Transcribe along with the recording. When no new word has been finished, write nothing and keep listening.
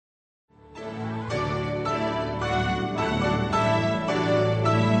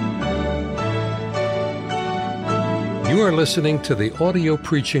You are listening to the audio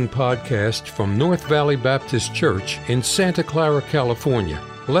preaching podcast from North Valley Baptist Church in Santa Clara, California,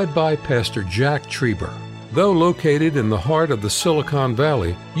 led by Pastor Jack Trieber. Though located in the heart of the Silicon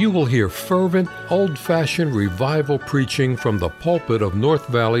Valley, you will hear fervent, old-fashioned revival preaching from the pulpit of North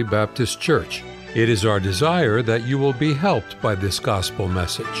Valley Baptist Church. It is our desire that you will be helped by this gospel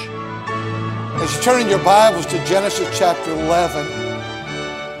message. As you turn in your Bibles to Genesis chapter 11,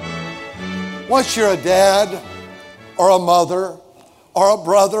 once you're a dad or a mother or a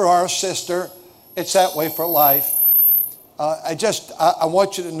brother or a sister, it's that way for life. I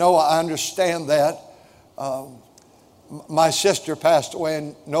want you to know I understand that. My sister passed away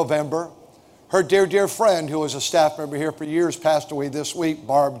in November. Her dear friend, who was a staff member here for years, passed away this week,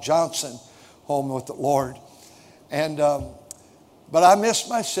 Barb Johnson, home with the Lord. But I miss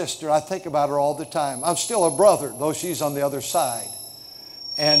my sister. I think about her all the time. I'm still a brother, though she's on the other side.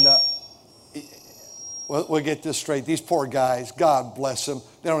 And we'll get this straight. These poor guys, God bless them.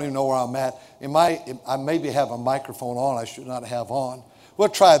 They don't even know where I'm at. I maybe have a microphone on I should not have on. We'll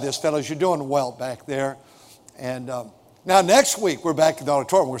try this, fellas. You're doing well back there. And now next week, we're back in the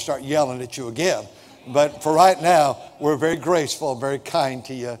auditorium. We're going to start yelling at you again. But for right now, we're very graceful, very kind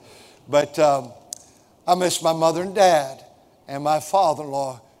to you. But I miss my mother and dad and my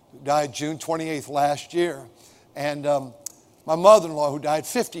father-in-law, who died June 28th last year. And my mother-in-law, who died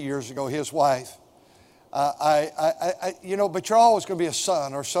 50 years ago, his wife. But you're always going to be a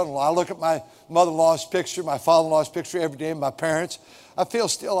son or son-in-law. I look at my mother-in-law's picture, my father-in-law's picture every day, and my parents. I'm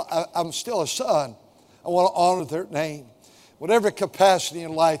still a son. I want to honor their name. Whatever capacity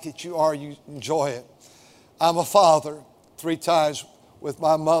in life that you are, you enjoy it. I'm a father 3 times with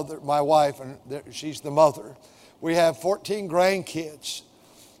my mother, my wife, and she's the mother. We have 14 grandkids.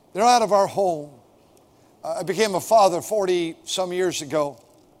 They're out of our home. I became a father 40-some years ago.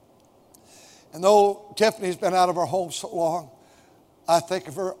 And though Tiffany's been out of our home so long, I think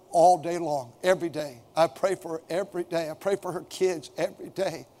of her all day long, every day. I pray for her every day. I pray for her kids every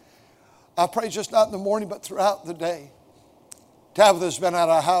day. I pray just not in the morning, but throughout the day. Tabitha's been out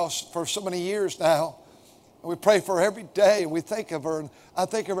of our house for so many years now. And we pray for her every day, and we think of her. And I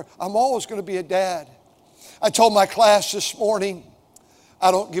think of her. I'm always going to be a dad. I told my class this morning, I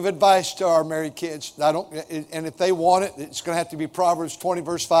don't give advice to our married kids. And if they want it, it's going to have to be Proverbs 20,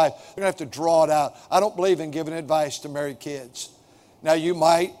 verse 5. They're going to have to draw it out. I don't believe in giving advice to married kids. Now, you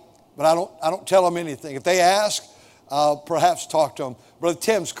might, but I don't tell them anything. If they ask, I'll perhaps talk to them. Brother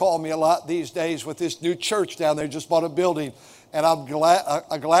Tim's called me a lot these days with this new church down there. Just bought a building. And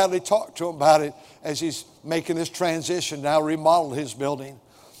I gladly talk to him about it as he's making this transition now, remodel his building.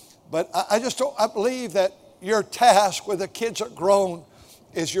 But I believe that your task when the kids are grown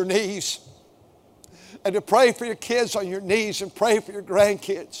is your knees. And to pray for your kids on your knees and pray for your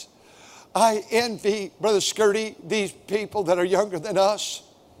grandkids. I envy, Brother Skirty, these people that are younger than us.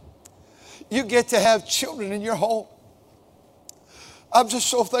 You get to have children in your home. I'm just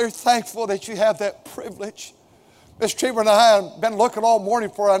so very thankful that you have that privilege. Miss Trieber and I have been looking all morning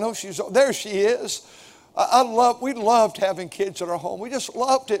for her. I know there she is. We loved having kids at our home. We just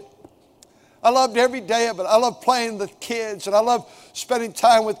loved it. I loved every day of it. I loved playing with the kids, and I loved spending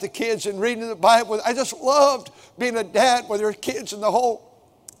time with the kids and reading the Bible. I just loved being a dad where there were kids in the home.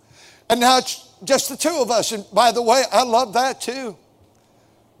 And now it's just the two of us. And by the way, I love that too.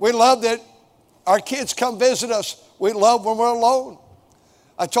 We love that our kids come visit us. We love when we're alone.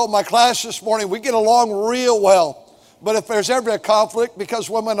 I told my class this morning, we get along real well. But if there's ever a conflict, because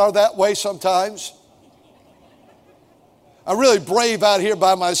women are that way sometimes, I'm really brave out here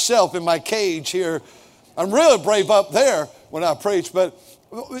by myself in my cage here. I'm really brave up there when I preach. But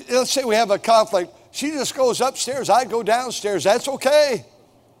let's say we have a conflict. She just goes upstairs. I go downstairs. That's okay.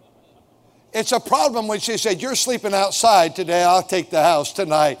 It's a problem when she said, you're sleeping outside today. I'll take the house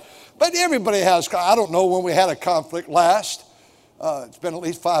tonight. But everybody has. I don't know when we had a conflict last. It's been at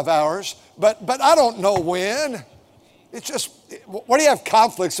least 5 hours. But I don't know when. It's just, when do you have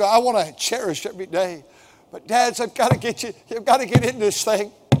conflicts? So I want to cherish every day. But dads, I've got to get you. You've got to get in this thing.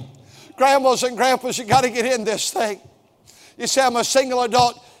 Grandmas and grandpas, you've got to get in this thing. You say, I'm a single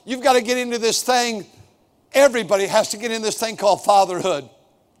adult. You've got to get into this thing. Everybody has to get in this thing called fatherhood.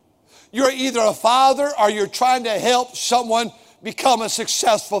 You're either a father or you're trying to help someone become a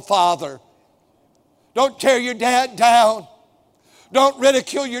successful father. Don't tear your dad down. Don't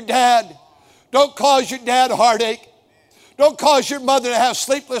ridicule your dad. Don't cause your dad heartache. Don't cause your mother to have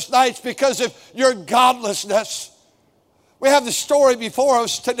sleepless nights because of your godlessness. We have the story before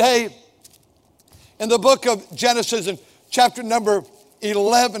us today in the book of Genesis in chapter number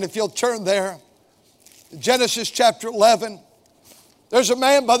 11, if you'll turn there. Genesis chapter 11. There's a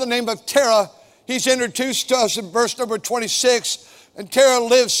man by the name of Terah. he's introduced to us in verse number 26. And Terah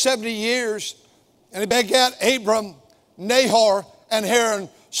lived 70 years, and he begat Abram, Nahor, and Haran.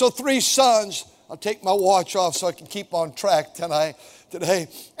 So 3 sons. I'll take my watch off so I can keep on track today.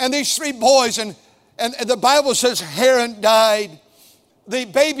 And these 3 boys, and the Bible says Haran died. The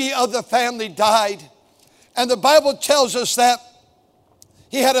baby of the family died. And the Bible tells us that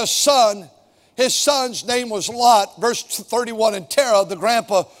he had a son. His son's name was Lot. Verse 31, and Terah, the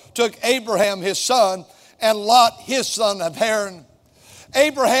grandpa, took Abraham, his son, and Lot, his son of Haran.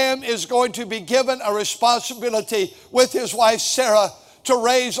 Abraham is going to be given a responsibility with his wife Sarah to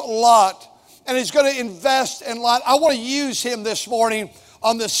raise Lot. And he's going to invest in Lot. I want to use him this morning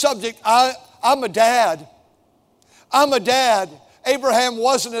on the subject. I'm a dad. I'm a dad. Abraham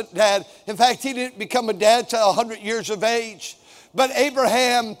wasn't a dad. In fact, he didn't become a dad till 100 years of age. But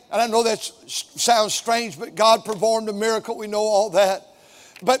Abraham, and I know that sounds strange, but God performed a miracle. We know all that.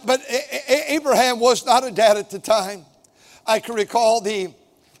 But Abraham was not a dad at the time. I can recall the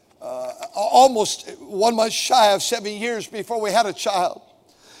almost 1 month shy of 7 years before we had a child.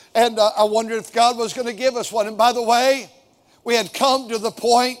 And I wondered if God was going to give us one. And by the way, we had come to the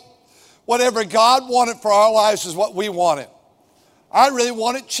point, whatever God wanted for our lives is what we wanted. I really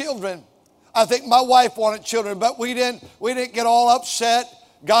wanted children. I think my wife wanted children, but we didn't get all upset.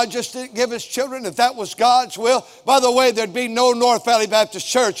 God just didn't give us children. If that was God's will, by the way, there'd be no North Valley Baptist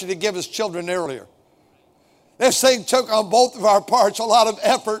Church if He'd give us children earlier. This thing took on both of our parts a lot of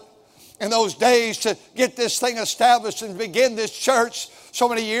effort in those days to get this thing established and begin this church so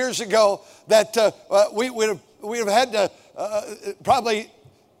many years ago that we would have had to probably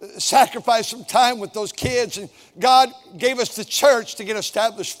sacrifice some time with those kids. And God gave us the church to get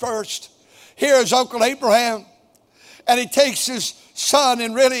established first. Here is Uncle Abraham, and he takes his son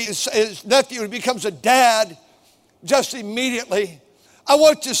and really his nephew and becomes a dad just immediately. I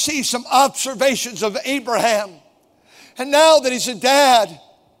want to see some observations of Abraham. And now that he's a dad,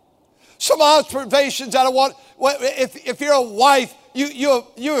 some observations that I want, if you're a wife, you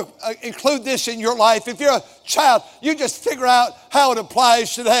include this in your life. If you're a child, you just figure out how it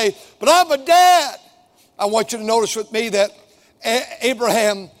applies today. But I'm a dad. I want you to notice with me that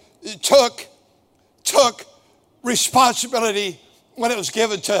Abraham took responsibility when it was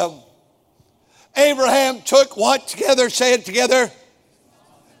given to him. Abraham took what together? Say it together.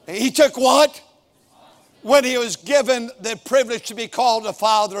 He took what? When he was given the privilege to be called a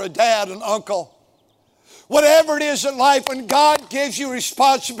father, a dad, an uncle. Whatever it is in life, when God gives you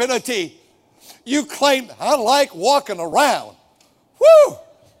responsibility, you claim, I like walking around. Woo!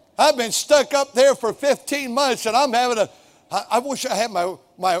 I've been stuck up there for 15 months and I'm having I wish I had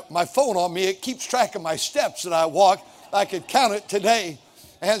my phone on me. It keeps track of my steps that I walk. I could count it today.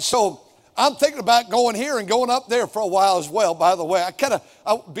 And so I'm thinking about going here and going up there for a while as well, by the way.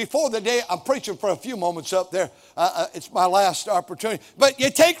 Before the day, I'm preaching for a few moments up there. It's my last opportunity. But you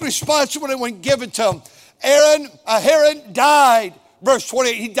take responsibility when given to him. Haran died. Verse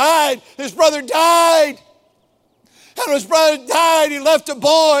 28, he died. His brother died. And when his brother died, he left a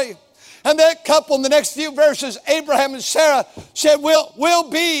boy. And that couple in the next few verses, Abraham and Sarah, said, we'll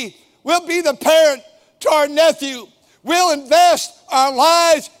be the parent to our nephew. We'll invest our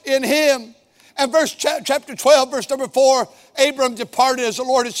lives in him. And chapter 12, verse number 4, Abram departed as the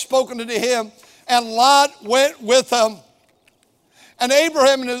Lord had spoken unto him, and Lot went with him. And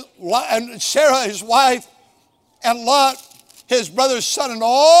Abraham and Sarah, his wife, and Lot, his brother's son, and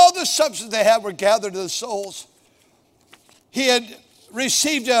all the substance they had were gathered to the souls. He had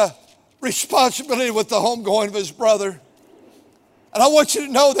received a responsibility with the homegoing of his brother. And I want you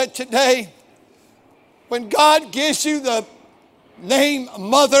to know that today, when God gives you the name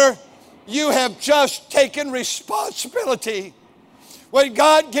mother, you have just taken responsibility. When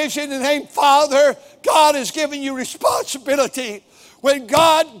God gives you the name father, God has given you responsibility. When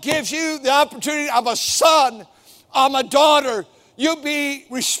God gives you the opportunity, I'm a son, I'm a daughter, you be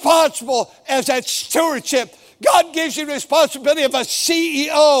responsible as that stewardship. God gives you the responsibility of a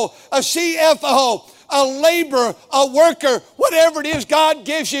CEO, a CFO, a laborer, a worker, whatever it is God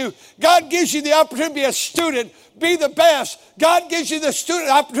gives you. God gives you the opportunity to be a student, be the best. God gives you the student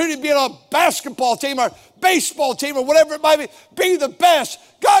opportunity to be on a basketball team or baseball team or whatever it might be the best.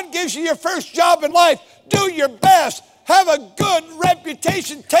 God gives you your first job in life. Do your best. Have a good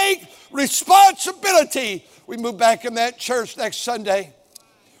reputation. Take responsibility. We move back in that church next Sunday.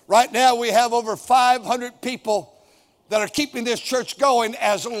 Right now we have over 500 people that are keeping this church going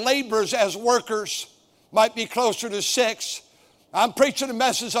as laborers, as workers. Might be closer to 6. I'm preaching a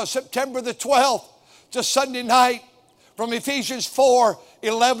message on September the 12th, just Sunday night, from Ephesians 4,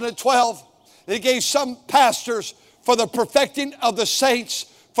 11 and 12. They gave some pastors for the perfecting of the saints,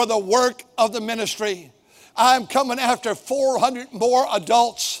 for the work of the ministry. I'm coming after 400 more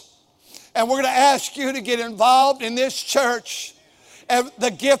adults. And we're going to ask you to get involved in this church. And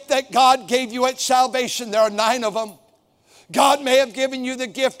the gift that God gave you at salvation, there are 9 of them. God may have given you the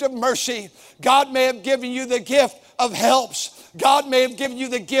gift of mercy. God may have given you the gift of helps. God may have given you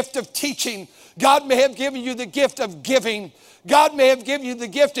the gift of teaching. God may have given you the gift of giving. God may have given you the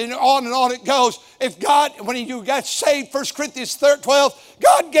gift, and on it goes. If God, when you got saved, 1 Corinthians 12,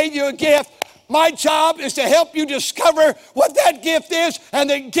 God gave you a gift. My job is to help you discover what that gift is and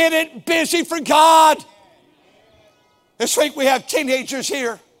then get it busy for God. This week we have teenagers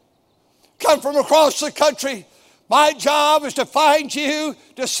here, come from across the country. My job is to find you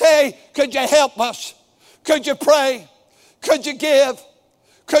to say, could you help us? Could you pray? Could you give?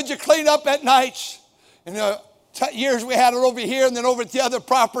 Could you clean up at nights? In the years we had it over here and then over at the other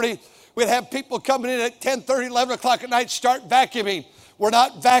property, we'd have people coming in at 10:30, 11 o'clock at night, start vacuuming. We're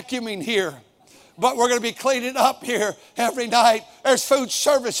not vacuuming here, but we're going to be cleaning up here every night. There's food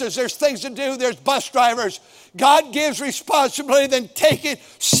services. There's things to do. There's bus drivers. God gives responsibility, then take it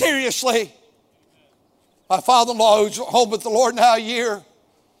seriously. My father-in-law, who's home with the Lord now a year,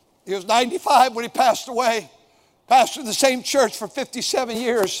 he was 95 when he passed away. Pastored the same church for 57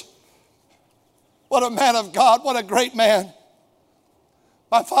 years. What a man of God. What a great man.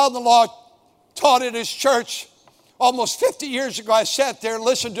 My father-in-law taught at his church almost 50 years ago. I sat there and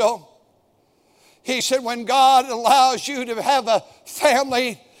listened to him. He said, when God allows you to have a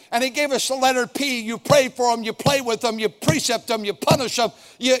family, and he gave us the letter P, you pray for them, you play with them, you precept them, you punish them,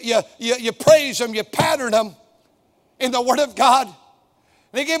 you praise them, you pattern them in the Word of God.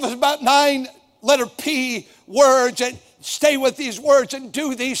 And he gave us about 9 letter P words, and stay with these words and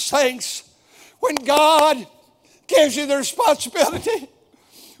do these things. When God gives you the responsibility,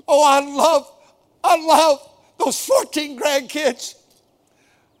 oh, I love those 14 grandkids.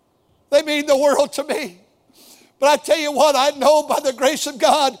 They mean the world to me. But I tell you what, I know by the grace of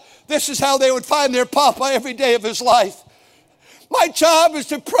God, this is how they would find their papa every day of his life. My job is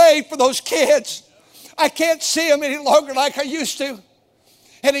to pray for those kids. I can't see them any longer like I used to.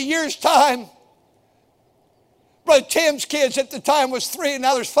 In a year's time, Brother Tim's kids at the time was 3 and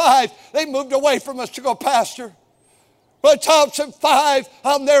now there's 5. They moved away from us to go pastor. Brother Thompson, 5.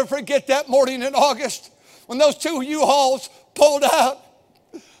 I'll never forget that morning in August when those 2 U-Hauls pulled out.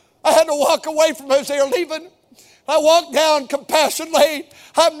 I had to walk away from them as they were leaving. I walked down Compassion Lane.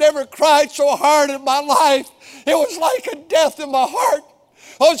 I've never cried so hard in my life. It was like a death in my heart.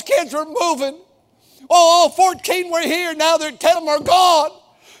 Those kids were moving. Oh, all 14 were here. Now 10 of them are gone.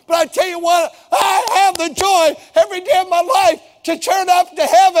 But I tell you what, I have the joy every day of my life to turn up to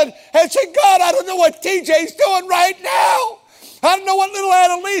heaven and say, God, I don't know what TJ's doing right now. I don't know what little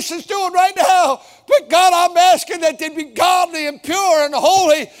Annalise is doing right now. But God, I'm asking that they be godly and pure and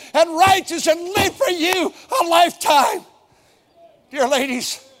holy and righteous and live for you a lifetime. Dear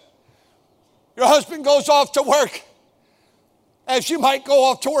ladies, your husband goes off to work, as you might go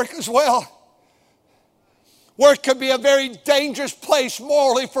off to work as well. Work could be a very dangerous place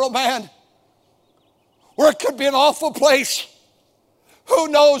morally for a man. Work could be an awful place. Who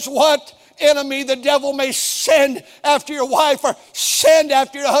knows what enemy the devil may send after your wife or send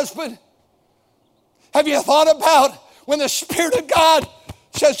after your husband? Have you thought about when the Spirit of God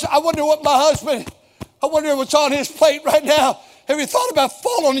says, I wonder what my husband, I wonder what's on his plate right now. Have you thought about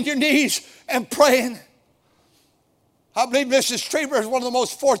falling on your knees and praying? I believe Mrs. Trieber is one of the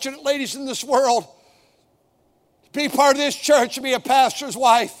most fortunate ladies in this world. To be part of this church and be a pastor's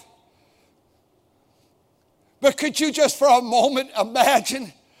wife. But could you just for a moment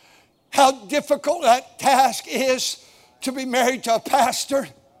imagine how difficult that task is to be married to a pastor?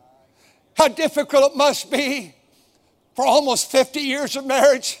 How difficult it must be for almost 50 years of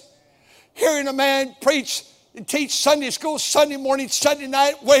marriage, hearing a man preach and teach Sunday school, Sunday morning, Sunday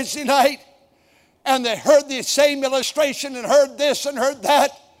night, Wednesday night, and they heard the same illustration and heard this and heard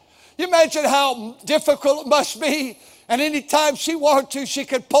that. You imagine how difficult it must be. And anytime she wanted to, she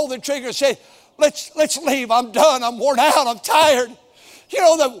could pull the trigger and say, let's leave. I'm done. I'm worn out. I'm tired. You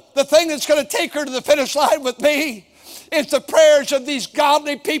know, the thing that's going to take her to the finish line with me is the prayers of these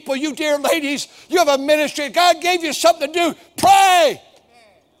godly people. You dear ladies, you have a ministry. God gave you something to do. Pray.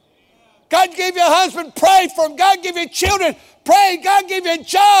 God gave you a husband. Pray for him. God gave you children. Pray. God gave you a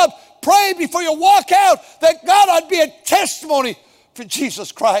job. Pray before you walk out that God ought to be a testimony for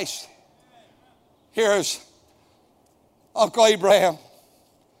Jesus Christ. Here's Uncle Abraham.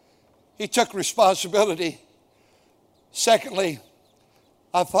 He took responsibility. Secondly,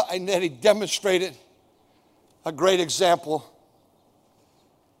 I find that he demonstrated a great example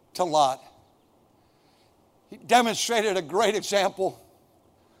to Lot. He demonstrated a great example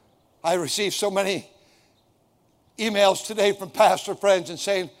I received so many emails today from pastor friends and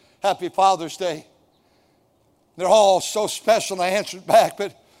saying, Happy Father's Day. They're all so special, and I answered back,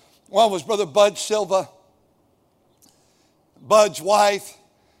 but one was Brother Bud Silva, Bud's wife,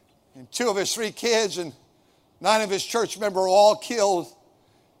 and 2 of his 3 kids, and 9 of his church members were all killed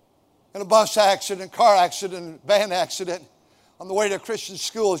in a bus accident, car accident, van accident on the way to a Christian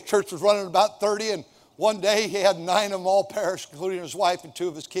school. His church was running about 30, and one day he had 9 of them all perish, including his wife and 2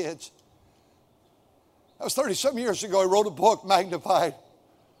 of his kids. That was 30-some years ago. He wrote a book, Magnified.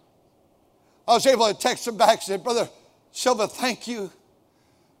 I was able to text him back and say, Brother Silva, thank you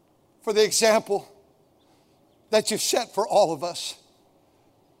for the example that you've set for all of us.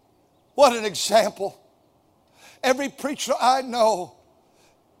 What an example. Every preacher I know,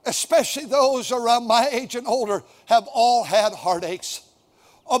 especially those around my age and older, have all had heartaches,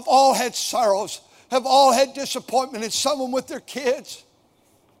 have all had sorrows, have all had disappointment, and some of them with their kids.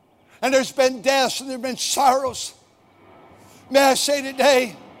 And there's been deaths and there have been sorrows. May I say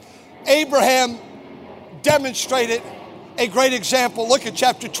today, Abraham demonstrated a great example. Look at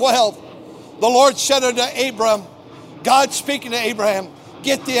chapter 12. The Lord said unto Abram, God speaking to Abraham,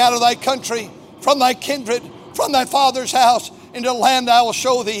 get thee out of thy country, from thy kindred, from thy father's house, into the land I will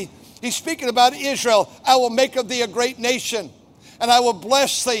show thee. He's speaking about Israel. I will make of thee a great nation, and I will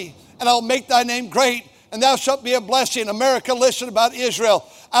bless thee, and I will make thy name great, and thou shalt be a blessing. America, listen about Israel.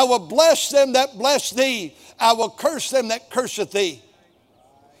 I will bless them that bless thee. I will curse them that curseth thee.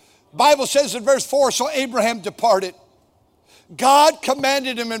 Bible says in verse 4, so Abraham departed. God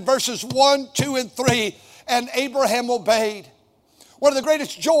commanded him in verses 1, 2, and 3, and Abraham obeyed. One of the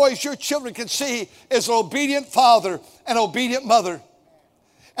greatest joys your children can see is an obedient father and obedient mother.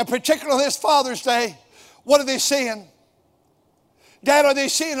 And particularly on this Father's Day, what are they seeing? Dad, are they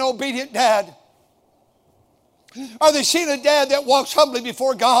seeing an obedient dad? Are they seeing a dad that walks humbly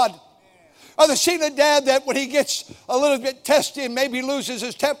before God? Are they seeing a dad that when he gets a little bit testy and maybe loses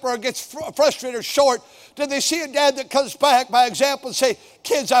his temper or gets frustrated or short, do they see a dad that comes back by example and say,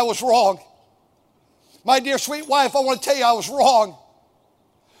 kids, I was wrong. My dear sweet wife, I want to tell you I was wrong.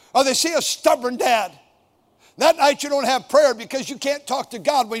 Or they see a stubborn dad. That night you don't have prayer because you can't talk to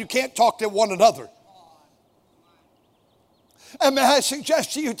God when you can't talk to one another. And may I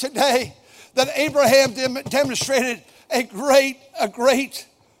suggest to you today that Abraham demonstrated a great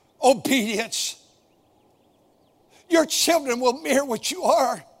obedience. Your children will mirror what you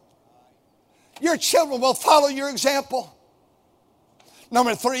are. Your children will follow your example.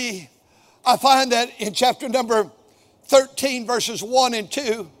 Number 3, I find that in chapter number 13, verses 1 and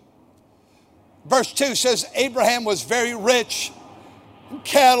 2, verse 2 says, Abraham was very rich in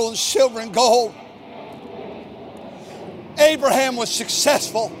cattle and silver and gold. Abraham was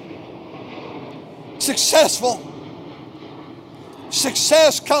successful. Successful.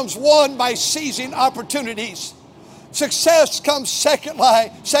 Success comes, one, by seizing opportunities. Success comes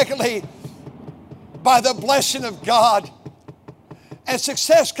secondly, by the blessing of God. And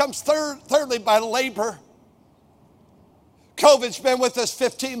success comes thirdly, by labor. COVID's been with us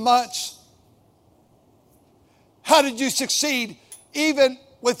 15 months. How did you succeed even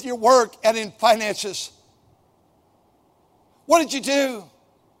with your work and in finances? What did you do?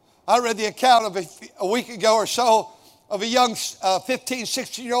 I read the account of a week ago or so of a young 15,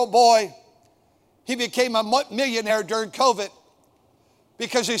 16-year-old boy. He became a millionaire during COVID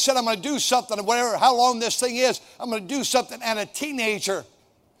because he said, I'm going to do something, and whatever, how long this thing is, I'm going to do something. And a teenager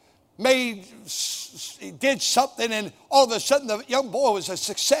did something, and all of a sudden the young boy was a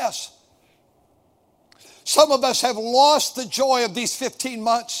success. Some of us have lost the joy of these 15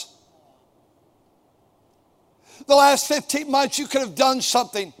 months. The last 15 months you could have done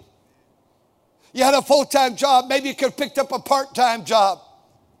something. You had a full-time job. Maybe you could have picked up a part-time job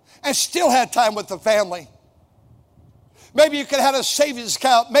and still had time with the family. Maybe you could have had a savings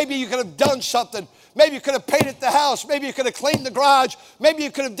account. Maybe you could have done something. Maybe you could have painted the house. Maybe you could have cleaned the garage. Maybe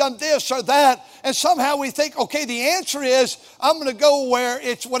you could have done this or that. And somehow we think, okay, the answer is I'm going to go where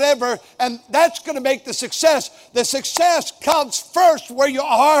it's whatever, and that's going to make the success. The success comes first where you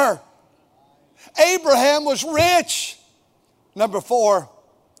are. Abraham was rich. Number 4,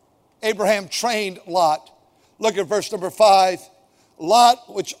 Abraham trained Lot. Look at verse number 5. Lot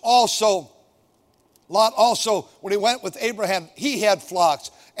also, when he went with Abraham, he had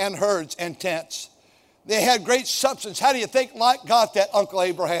flocks and herds and tents. They had great substance. How do you think Lot got that, Uncle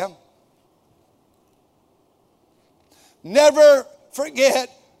Abraham? Never forget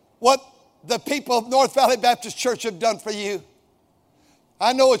what the people of North Valley Baptist Church have done for you.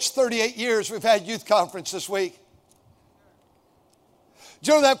 I know it's 38 years we've had youth conference this week.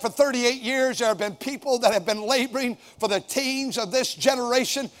 Do you know that for 38 years there have been people that have been laboring for the teens of this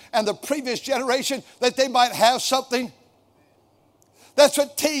generation and the previous generation that they might have something? That's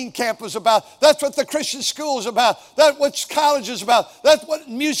what teen camp is about. That's what the Christian school is about. That's what college is about. That's what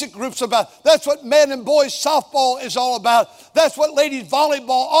music groups are about. That's what men and boys softball is all about. That's what ladies volleyball,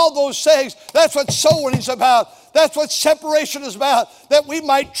 all those things. That's what soul winning is about. That's what separation is about. That we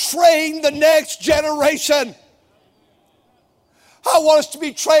might train the next generation. I want us to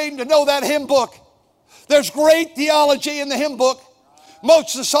be trained to know that hymn book. There's great theology in the hymn book.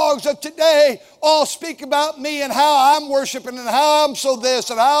 Most of the songs of today all speak about me and how I'm worshiping and how I'm so this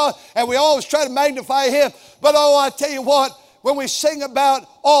and we always try to magnify him. But oh, I tell you what, when we sing about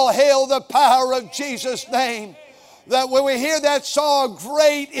all hail the power of Jesus' name, that when we hear that song,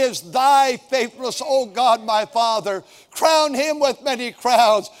 great is thy faithfulness, O God my Father. Crown him with many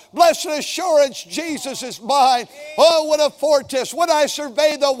crowns. Blessed assurance, Jesus is mine. Oh, what a foretaste when I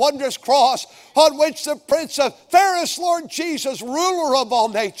survey the wondrous cross on which the Prince of fairest Lord Jesus, ruler of all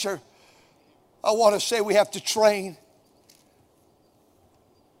nature. I want to say we have to train.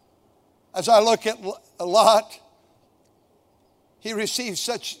 As I look at Lot, he received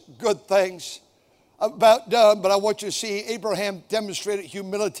such good things. I'm about done, but I want you to see Abraham demonstrated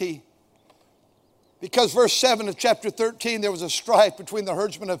humility. Because verse 7 of chapter 13, there was a strife between the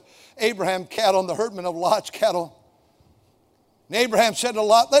herdsmen of Abraham's cattle and the herdmen of Lot's cattle. And Abraham said to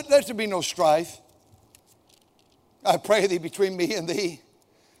Lot, let there be no strife. I pray thee between me and thee,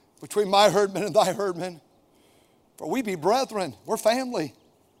 between my herdmen and thy herdmen. For we be brethren, we're family.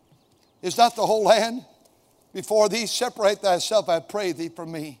 Is not the whole land before thee? Separate thyself, I pray thee,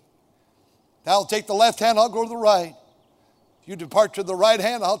 from me. Thou take the left hand, I'll go to the right. If you depart to the right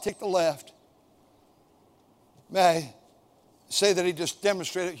hand, I'll take the left. May I say that he just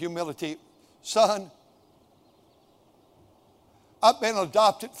demonstrated humility. Son, I've been an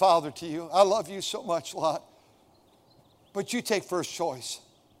adopted father to you. I love you so much, Lot. But you take first choice.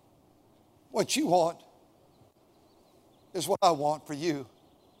 What you want is what I want for you.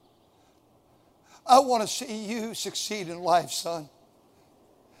 I want to see you succeed in life, son.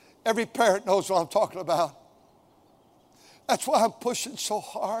 Every parent knows what I'm talking about. That's why I'm pushing so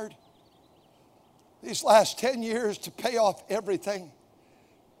hard these last 10 years to pay off everything.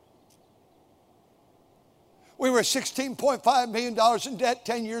 We were $16.5 million in debt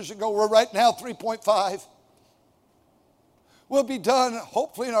 10 years ago. We're right now 3.5. We'll be done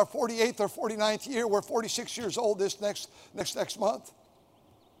hopefully in our 48th or 49th year. We're 46 years old this next month.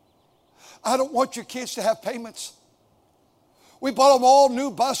 I don't want your kids to have payments. We bought them all new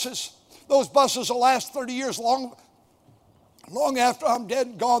buses. Those buses will last 30 years long after I'm dead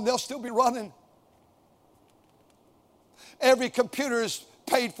and gone. They'll still be running. Every computer is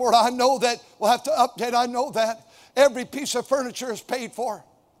paid for. I know that. We'll have to update. I know that. Every piece of furniture is paid for.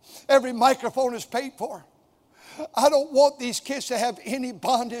 Every microphone is paid for. I don't want these kids to have any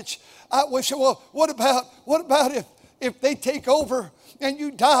bondage. I wish, well, what about if they take over and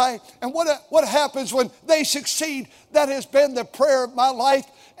you die? And what happens when they succeed? That has been the prayer of my life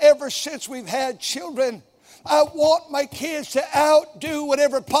ever since we've had children. I want my kids to outdo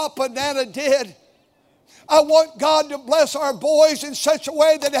whatever Papa and Nana did. I want God to bless our boys in such a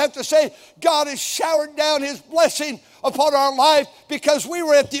way that they have to say, God has showered down his blessing upon our life because we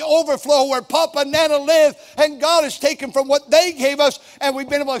were at the overflow where Papa and Nana lived, and God has taken from what they gave us, and we've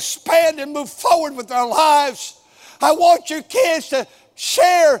been able to expand and move forward with our lives. I want your kids to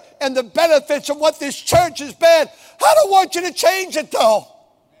share in the benefits of what this church has been. I don't want you to change it, though.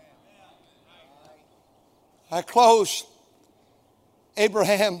 I close.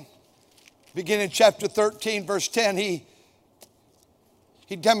 Abraham, beginning chapter 13, verse 10, he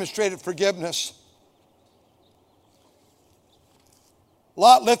demonstrated forgiveness.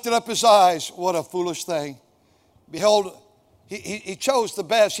 Lot lifted up his eyes. What a foolish thing. Behold, he chose the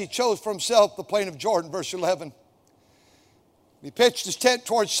best. He chose for himself the plain of Jordan, verse 11. He pitched his tent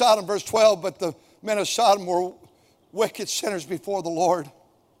towards Sodom, verse 12, but the men of Sodom were wicked sinners before the Lord.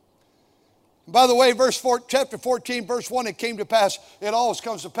 And by the way, chapter 14, verse 1, it came to pass. It always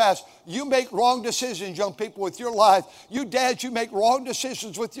comes to pass. You make wrong decisions, young people, with your life. You dads, you make wrong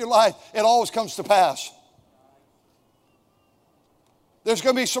decisions with your life. It always comes to pass. There's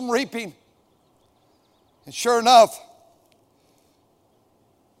going to be some reaping. And sure enough,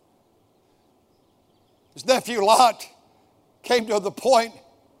 his nephew Lot came to the point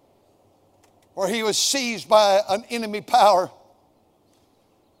where he was seized by an enemy power.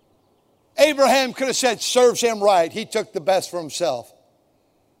 Abraham could have said, serves him right. He took the best for himself.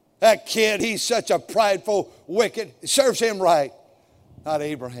 That kid, he's such a prideful, wicked. It serves him right. Not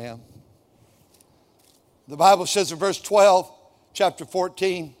Abraham. The Bible says in verse 12, chapter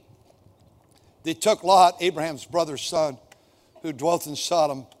 14, they took Lot, Abraham's brother's son, who dwelt in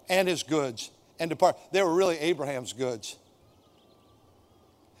Sodom, and his goods, and departed. They were really Abraham's goods.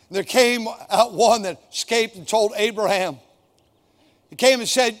 And there came out one that escaped and told Abraham. He came and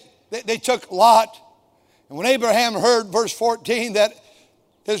said, they took Lot. And when Abraham heard, verse 14, that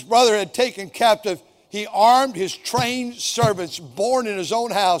his brother had taken captive, he armed his trained servants, born in his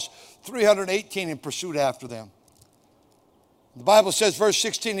own house, 318, and pursued after them. The Bible says, verse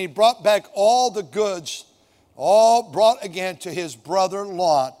 16, he brought back all the goods, all brought again to his brother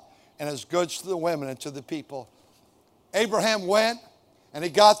Lot, and his goods to the women and to the people. Abraham went, and he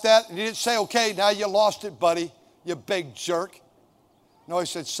got that, and he didn't say, okay, now you lost it, buddy, you big jerk. No, he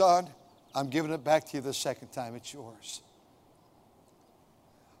said, son, I'm giving it back to you the second time. It's yours.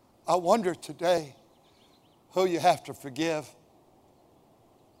 I wonder today who you have to forgive.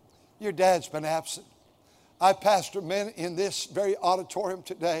 Your dad's been absent. I pastor men in this very auditorium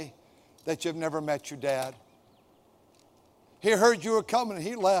today that you've never met your dad. He heard you were coming and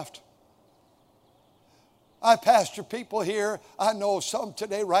he left. I pastor people here. I know some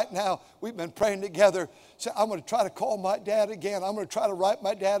today right now. We've been praying together. Say, I'm going to try to call my dad again. I'm going to try to write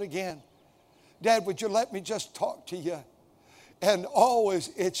my dad again. Dad, would you let me just talk to you? And always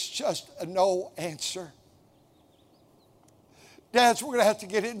it's just a no answer. Dads, we're going to have to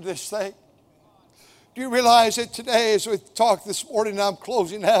get into this thing. Do you realize that today, as we talked this morning, and I'm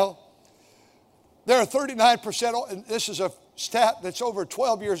closing now, there are 39%, and this is a stat that's over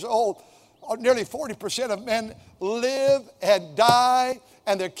 12 years old, nearly 40% of men live and die,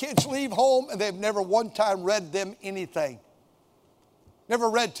 and their kids leave home, and they've never one time read them anything. Never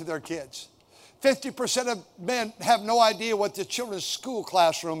read to their kids. 50% of men have no idea what the children's school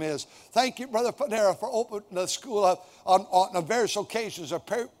classroom is. Thank you, Brother Panera, for opening the school up on various occasions so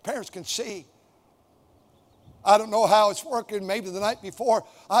parents can see. I don't know how it's working. Maybe the night before,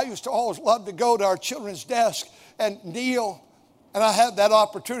 I used to always love to go to our children's desk and kneel. And I had that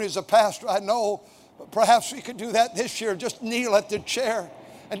opportunity as a pastor. I know, but perhaps we could do that this year. Just kneel at the chair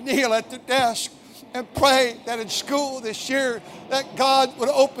and kneel at the desk and pray that in school this year that God would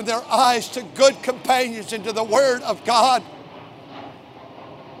open their eyes to good companions and to the Word of God.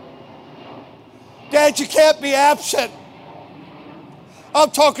 Dad, you can't be absent. I'm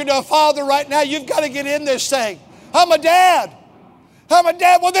talking to a father right now. You've got to get in this thing. I'm a dad. I'm a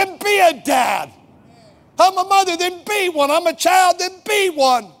dad. Well, then be a dad. I'm a mother. Then be one. I'm a child. Then be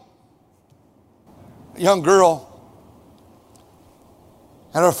one. A young girl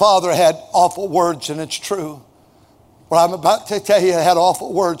and her father had awful words, and it's true. What I'm about to tell you, they had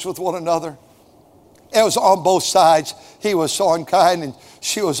awful words with one another. It was on both sides. He was so unkind, and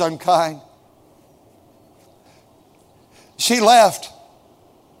she was unkind. She left.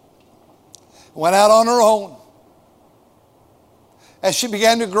 Went out on her own. As she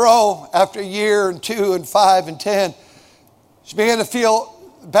began to grow after a year and 2 and 5 and 10, she began to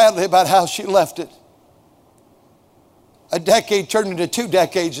feel badly about how she left it. A decade turned into 2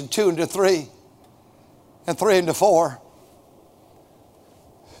 decades, and 2 into 3, and 3 into 4.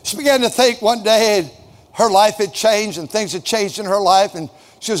 She began to think one day her life had changed and things had changed in her life, and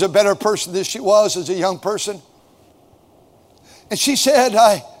she was a better person than she was as a young person. And she said,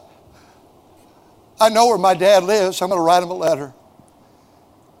 I know where my dad lives. I'm going to write him a letter.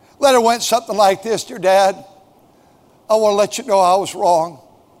 Letter went something like this: Dear Dad, I want to let you know I was wrong.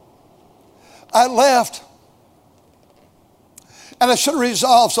 I left, and I should have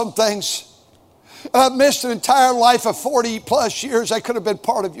resolved some things. And I've missed an entire life of 40 plus years. I could have been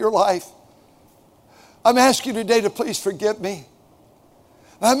part of your life. I'm asking you today to please forgive me.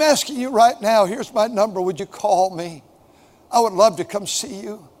 And I'm asking you right now, here's my number. Would you call me? I would love to come see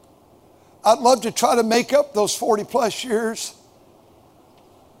you. I'd love to try to make up those 40 plus years.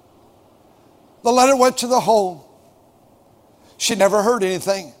 The letter went to the home. She never heard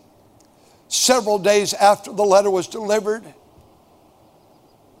anything. Several days after the letter was delivered,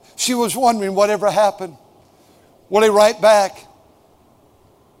 she was wondering whatever happened. Will he write back?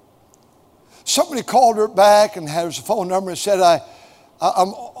 Somebody called her back and had her phone number and said,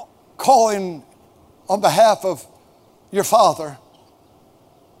 I'm calling on behalf of your father.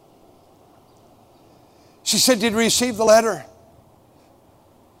 She said, did you receive the letter?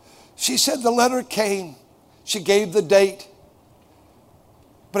 She said the letter came. She gave the date.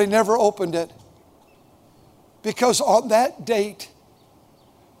 But he never opened it. Because on that date,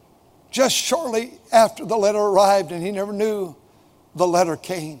 just shortly after the letter arrived, and he never knew, the letter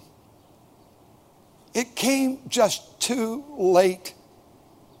came. It came just too late.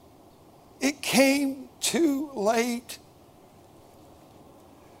 It came too late.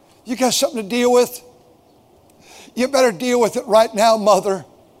 You got something to deal with? You better deal with it right now, mother.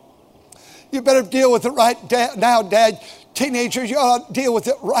 You better deal with it right now, Dad. Teenagers, you ought to deal with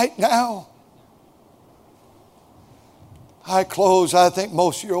it right now. I close. I think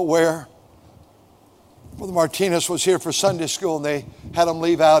most of you are aware. Brother Martinez was here for Sunday school, and they had him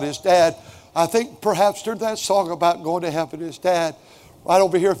leave out his dad. I think perhaps during that song about going to heaven, his dad, right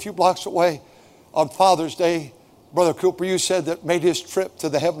over here a few blocks away on Father's Day, Brother Cooper, you said that made his trip to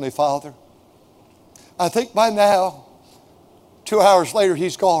the Heavenly Father. I think by now, 2 hours later,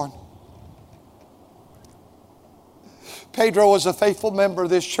 he's gone. Pedro was a faithful member of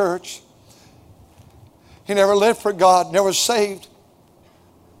this church. He never lived for God, never was saved.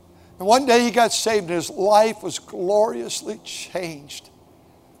 And one day he got saved and his life was gloriously changed.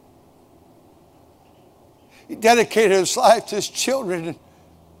 He dedicated his life to his children and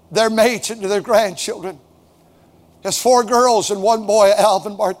their mates and to their grandchildren. He has 4 girls and 1 boy,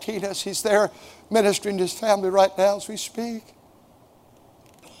 Alvin Martinez. He's there ministering to his family right now as we speak.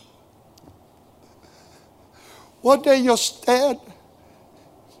 One day you'll stand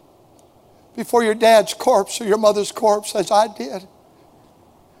before your dad's corpse or your mother's corpse, as I did.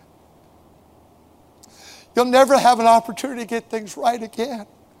 You'll never have an opportunity to get things right again.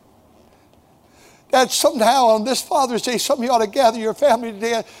 Dad, somehow on this Father's Day, some of you ought to gather your family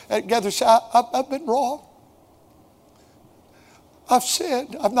today and gather and say, I've been wrong. I've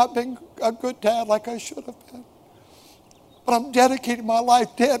sinned. I've not been a good dad like I should have been. But I'm dedicating my life.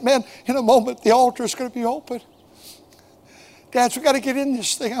 Dad, man, in a moment the altar is going to be open. Dads, we got to get in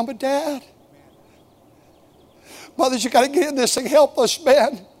this thing. I'm a dad. Mothers, you got to get in this thing. Help us,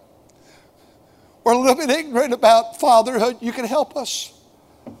 man. We're a little bit ignorant about fatherhood. You can help us.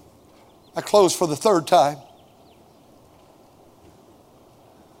 I close for the 3rd time.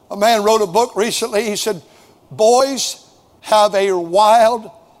 A man wrote a book recently. He said, boys have a wild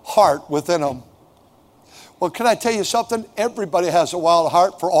heart within them. Well, can I tell you something? Everybody has a wild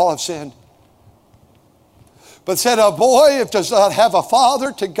heart, for all have sinned. But said a boy, if does not have a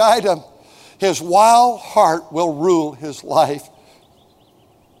father to guide him, his wild heart will rule his life.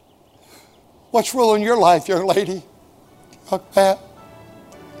 What's ruling your life, young lady? Young man?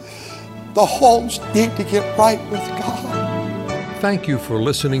 The homes need to get right with God. Thank you for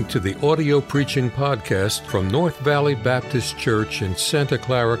listening to the audio preaching podcast from North Valley Baptist Church in Santa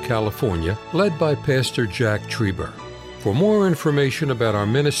Clara, California, led by Pastor Jack Trieber. For more information about our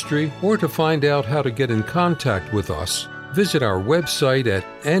ministry or to find out how to get in contact with us, visit our website at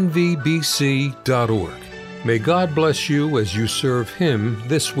nvbc.org. May God bless you as you serve Him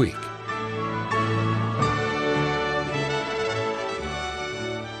this week.